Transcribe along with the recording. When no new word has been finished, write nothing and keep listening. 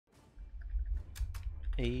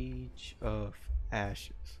Age of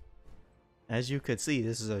Ashes. As you could see,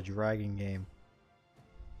 this is a dragon game.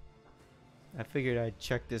 I figured I'd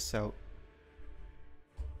check this out.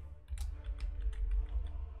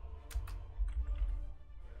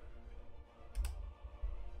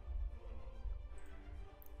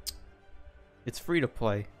 It's free to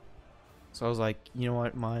play. So I was like, you know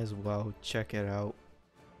what, might as well check it out.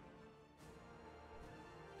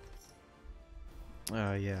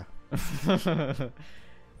 Yeah.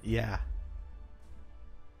 Yeah.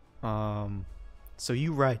 So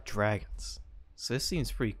you ride dragons. So this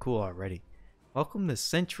seems pretty cool already. Welcome to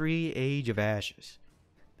Century Age of Ashes.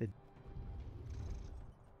 I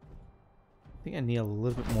think I need a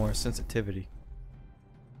little bit more sensitivity.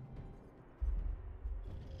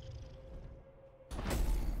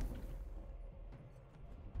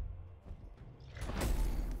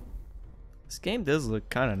 This game does look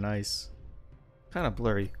kind of nice. Kind of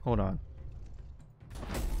blurry. Hold on.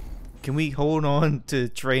 Can we hold on to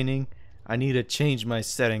training? I need to change my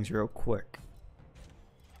settings real quick.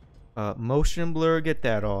 Motion blur, get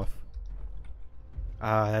that off.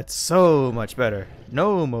 That's so much better.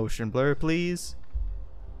 No motion blur, please.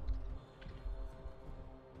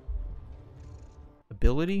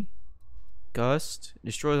 Ability? Gust.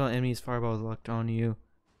 Destroys all enemies, fireballs locked on you.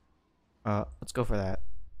 Let's go for that.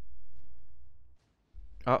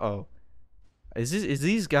 Uh-oh. Is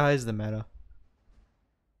these guys the meta?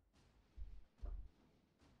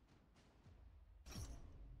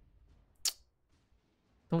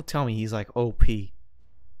 Don't tell me he's like OP.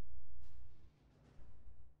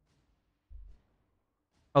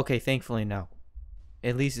 Okay, thankfully no.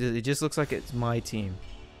 At least it just looks like it's my team.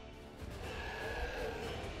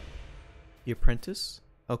 The Apprentice?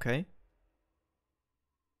 Okay.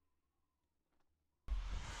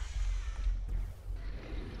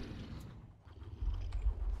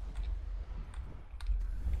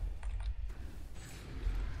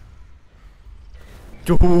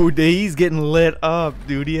 Dude, he's getting lit up,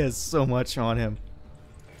 dude. He has so much on him.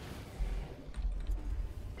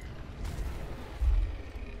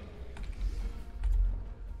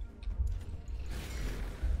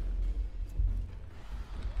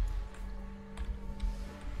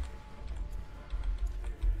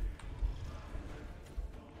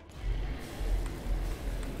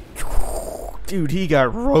 Dude, he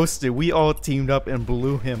got roasted. We all teamed up and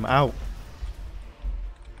blew him out.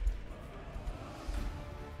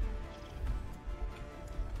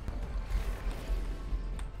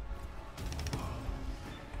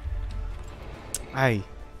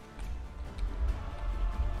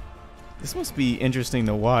 This must be interesting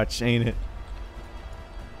to watch, ain't it?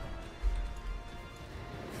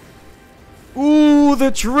 Ooh,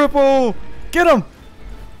 the triple! Get him!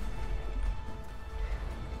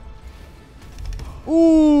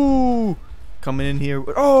 Ooh! Coming in here.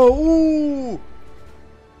 Oh, ooh!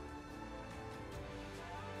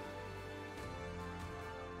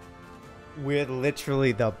 We're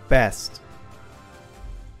literally the best.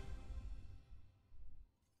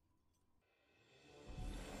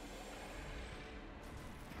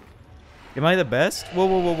 Am I the best? Whoa,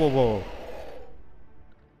 whoa, whoa, whoa, whoa.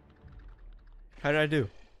 How did I do?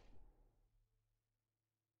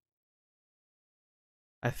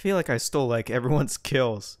 I feel like I stole like everyone's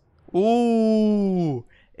kills. Ooh,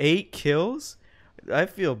 8 kills? I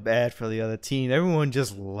feel bad for the other team. Everyone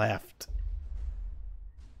just left.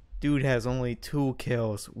 Dude has only 2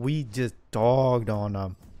 kills. We just dogged on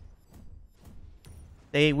them.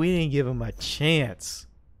 We didn't give him a chance.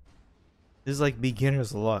 This is like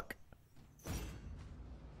beginner's luck.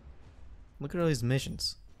 Look at all these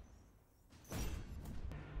missions.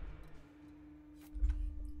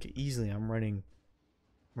 Okay, easily I'm running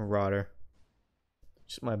Marauder.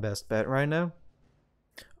 Just my best bet right now.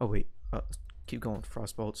 Oh wait, keep going,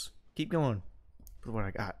 Frostbolts. Keep going with what I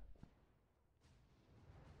got.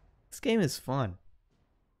 This game is fun.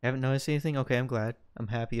 Haven't noticed anything? Okay, I'm glad. I'm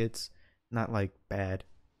happy it's not like bad.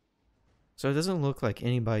 So it doesn't look like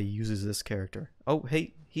anybody uses this character. Oh,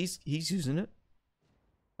 hey, he's using it.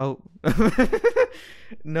 Oh,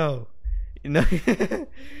 no.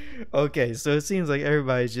 Okay, so it seems like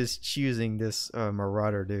everybody's just choosing this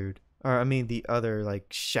Marauder dude. Or, I mean, the other, like,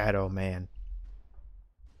 Shadow Man.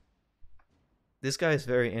 This guy is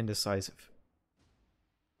very indecisive.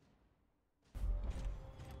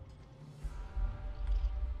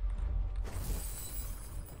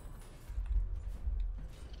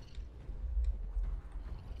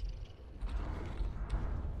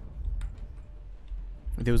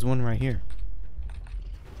 There was one right here.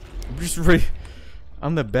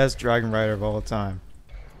 I'm the best dragon rider of all time.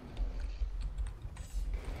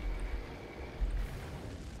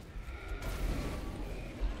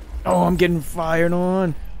 Oh, I'm getting fired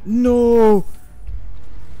on. No.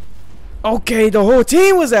 Okay, the whole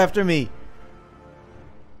team was after me.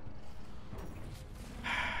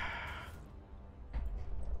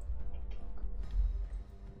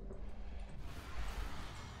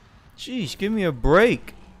 Jeez, give me a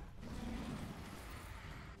break.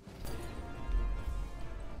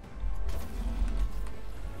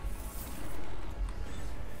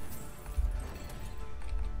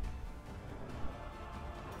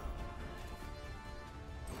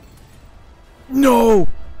 No!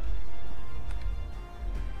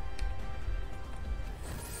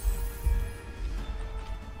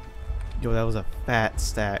 Yo, that was a fat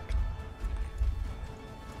stack.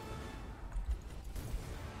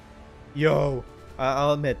 Yo,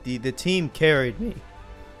 I'll admit, the team carried me.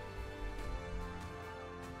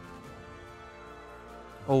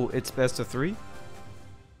 Oh, it's best of 3?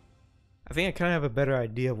 I think I kind of have a better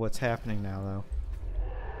idea of what's happening now, though.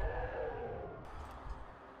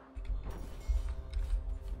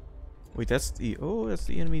 Wait, that's the... Oh, that's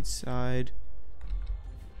the enemy side.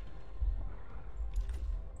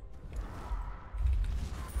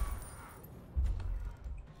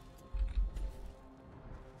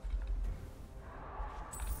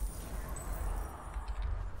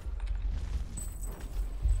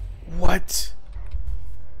 What?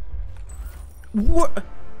 What?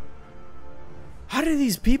 How do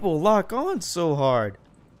these people lock on so hard?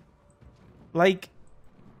 Like...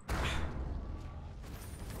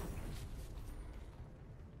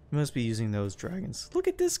 You must be using those dragons. Look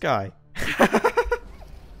at this guy.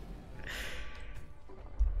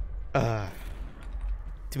 To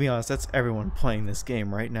be honest, that's everyone playing this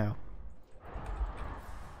game right now.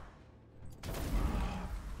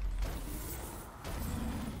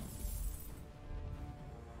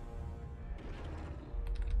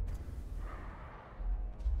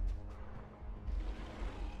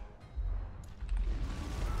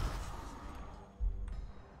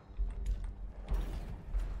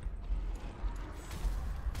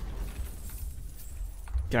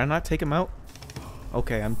 Did I not take him out?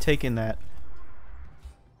 Okay, I'm taking that.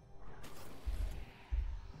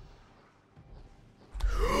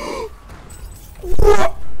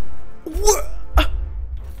 What? What?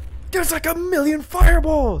 There's like a million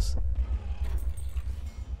fireballs!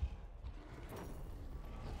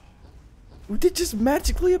 They just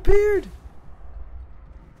magically appeared!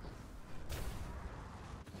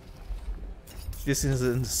 This is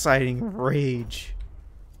inciting rage.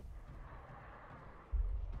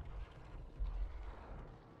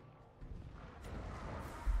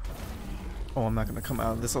 Oh, I'm not gonna come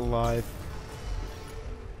out of this alive.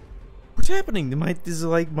 What's happening? Is it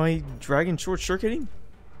like my dragon short circuiting?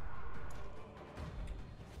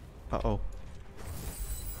 Uh-oh.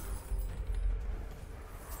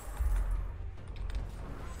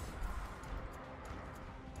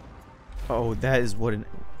 Oh, that is what an...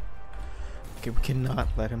 Okay, we cannot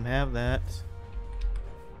let him have that.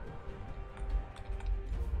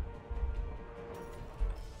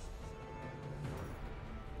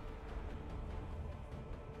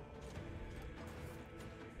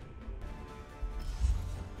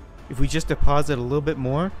 If we just deposit a little bit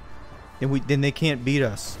more, then they can't beat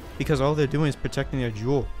us. Because all they're doing is protecting their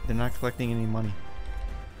jewel. They're not collecting any money.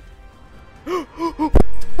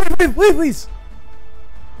 Wait, please!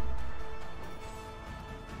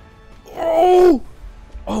 Oh!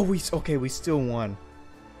 Oh, we still won.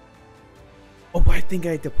 Oh, but I think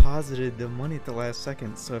I deposited the money at the last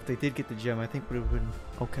second. So if they did get the gem, I think it would have been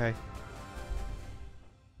okay.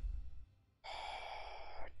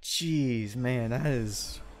 Jeez, man, that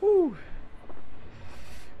is... Whew.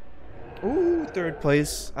 Ooh, 3rd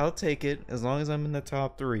place. I'll take it as long as I'm in the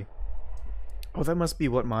top 3. Oh, that must be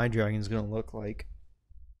what my dragon's gonna look like.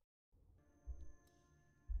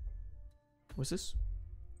 What's this?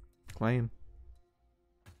 Claim.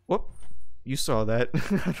 Whoop. You saw that.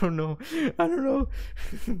 I don't know.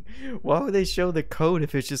 Why would they show the code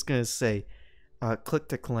if it's just gonna say click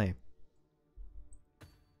to claim?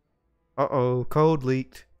 Uh-oh, code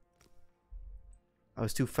leaked. I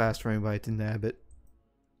was too fast for anybody to nab it.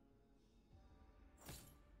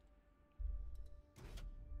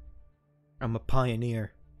 I'm a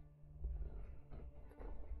pioneer.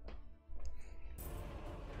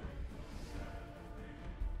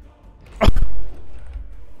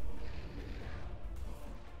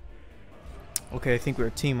 Okay, I think we're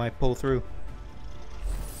a team. I pull through.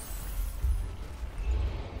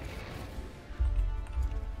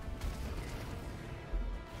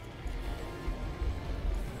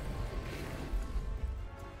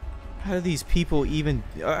 How do these people even...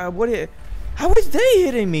 how is they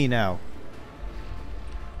hitting me now?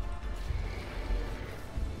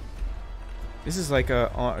 This is like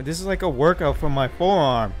a workout for my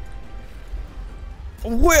forearm.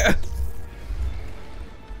 Where?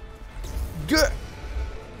 Good.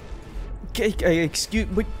 Okay, excuse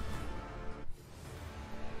me.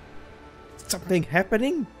 Something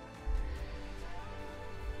happening?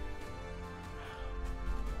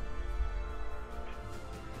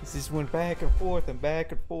 This just went back and forth and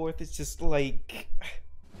back and forth. It's just like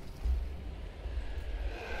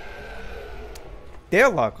their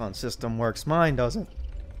lock-on system works, mine doesn't.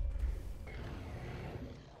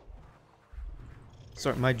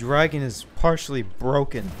 Sorry, my dragon is partially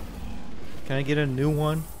broken. Can I get a new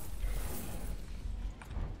one?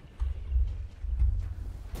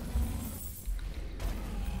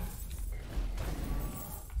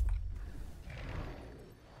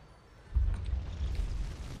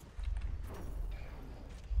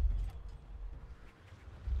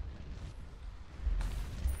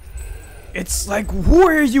 It's like,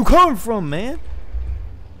 where you come from, man?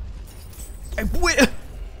 Where?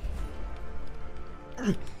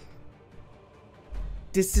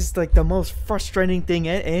 This is like the most frustrating thing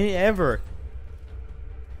ever.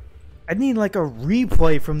 I need like a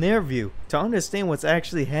replay from their view to understand what's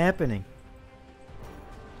actually happening.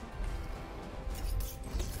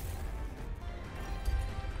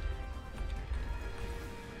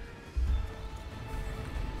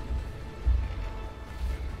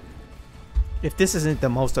 If this isn't the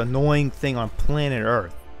most annoying thing on planet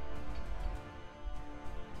Earth.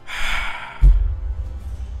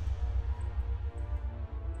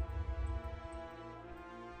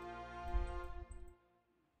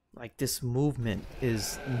 Like, this movement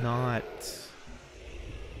is not...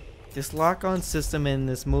 This lock-on system in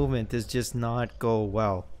this movement does just not go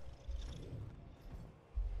well.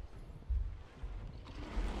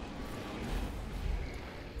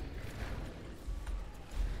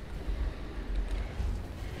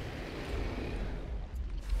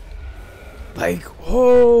 Like,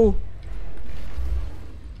 oh!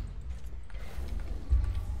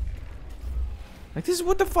 Like, this is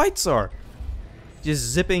what the fights are. Just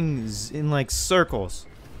zipping in like circles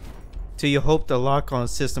till you hope the lock-on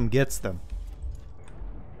system gets them.